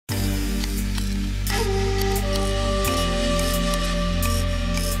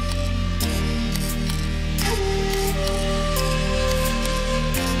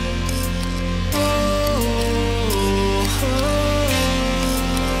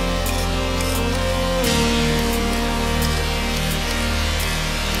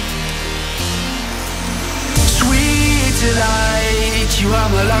are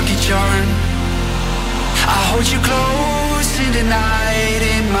my lucky charm. I hold you close in the night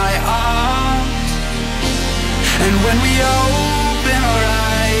in my arms. And when we open our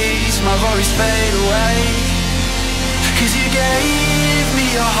eyes, my worries fade away. 'Cause you gave me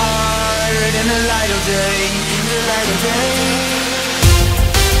your heart in the light of day, in the light of day.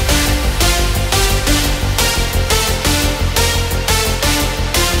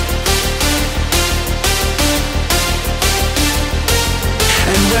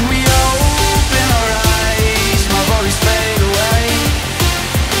 And when we open our eyes, my worries fade away.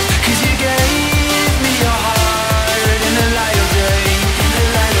 'Cause you gave me your heart in the light of day, in the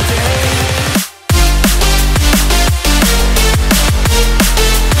light of day.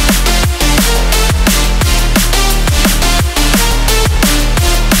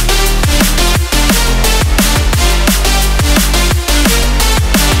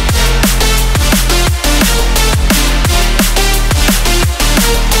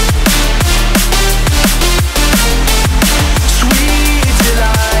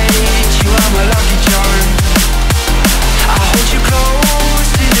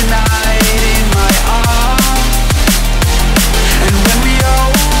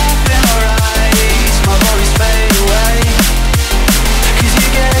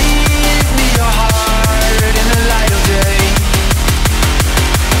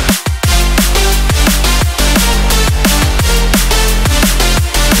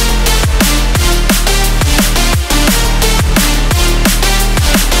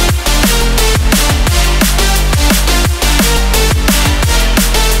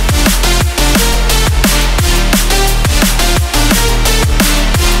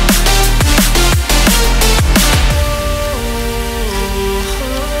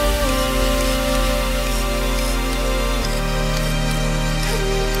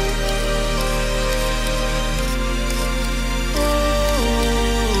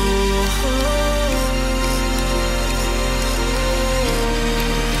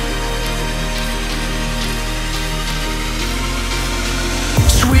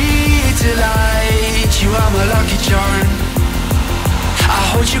 Delight, you are my lucky charm. I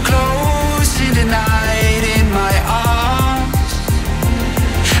hold you close in the night in my arms.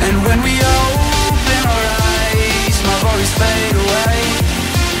 And when we open our eyes, my worries fade away.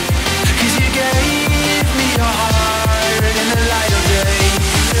 'Cause you gave me your heart in the light of day,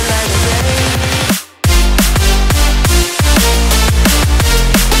 in the light of day.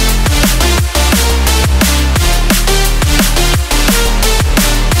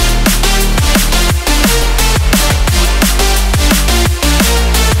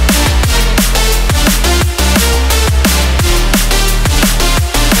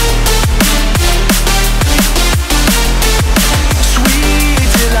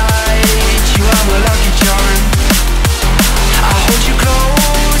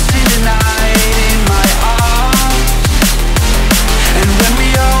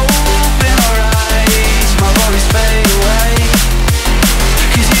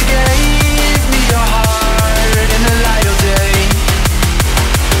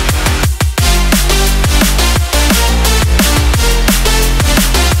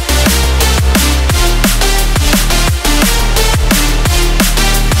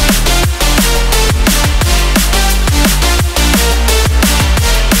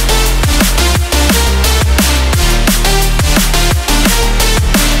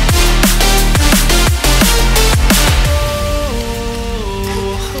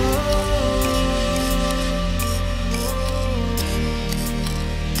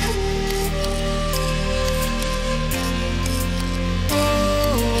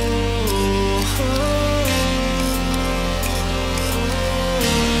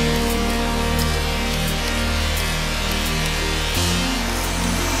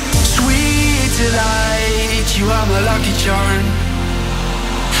 Delight, you are my lucky charm.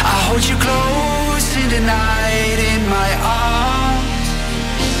 I hold you close in the night in my arms.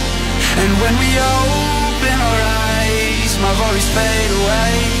 And when we open our eyes, my worries fade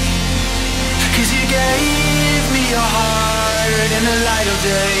away. 'Cause you gave me your heart in the light of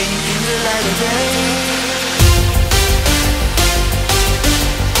day, in the light of day.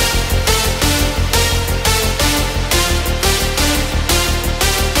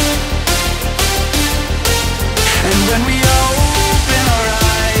 And when we open our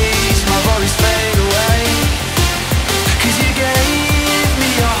eyes, my worries fade away. 'Cause you gave me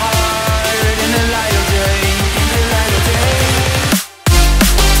your heart in the light of day, in the light of day.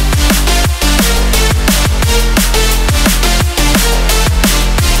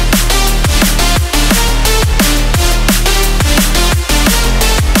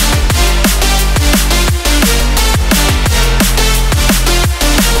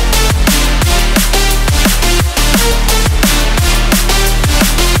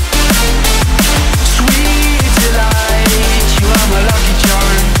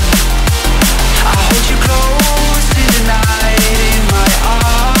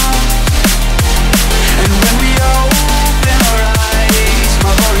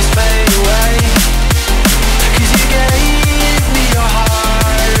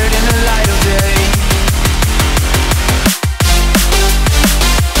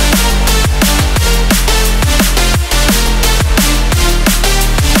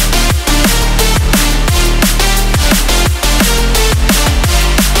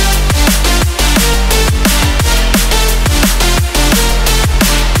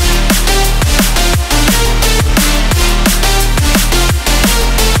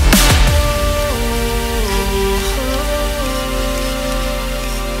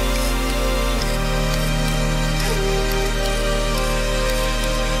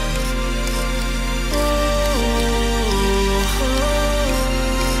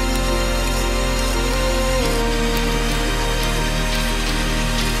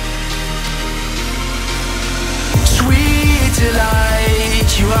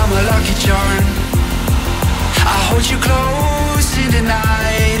 hold you close in the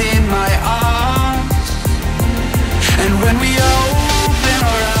night in my arms. And when we open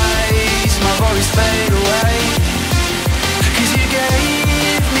our eyes, my worries fade away. 'Cause you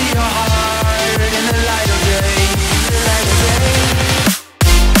gave me your heart in the light of day, the light of day.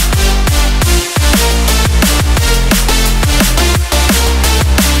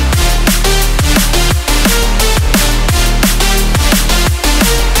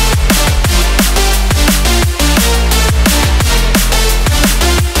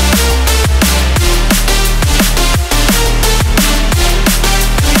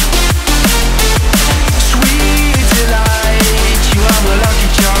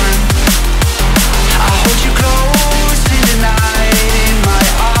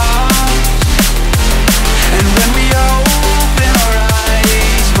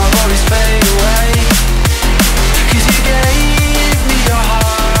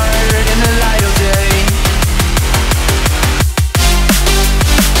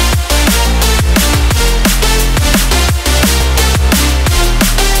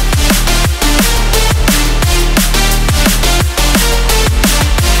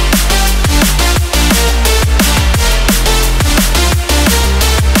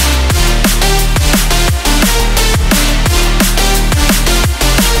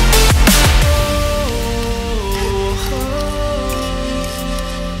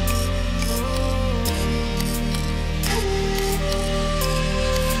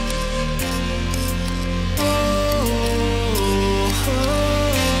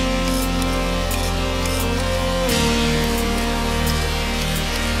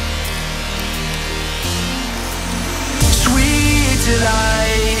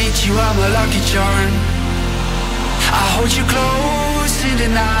 Delight, you are my lucky charm. I hold you close in the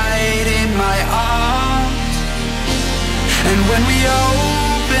night in my arms. And when we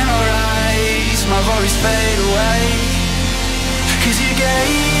open our eyes, my worries fade away. 'Cause you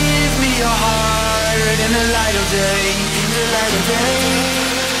gave me your heart in the light of day, in the light of day.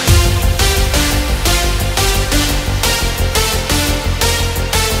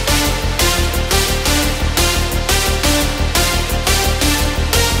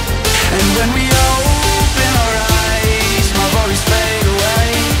 When we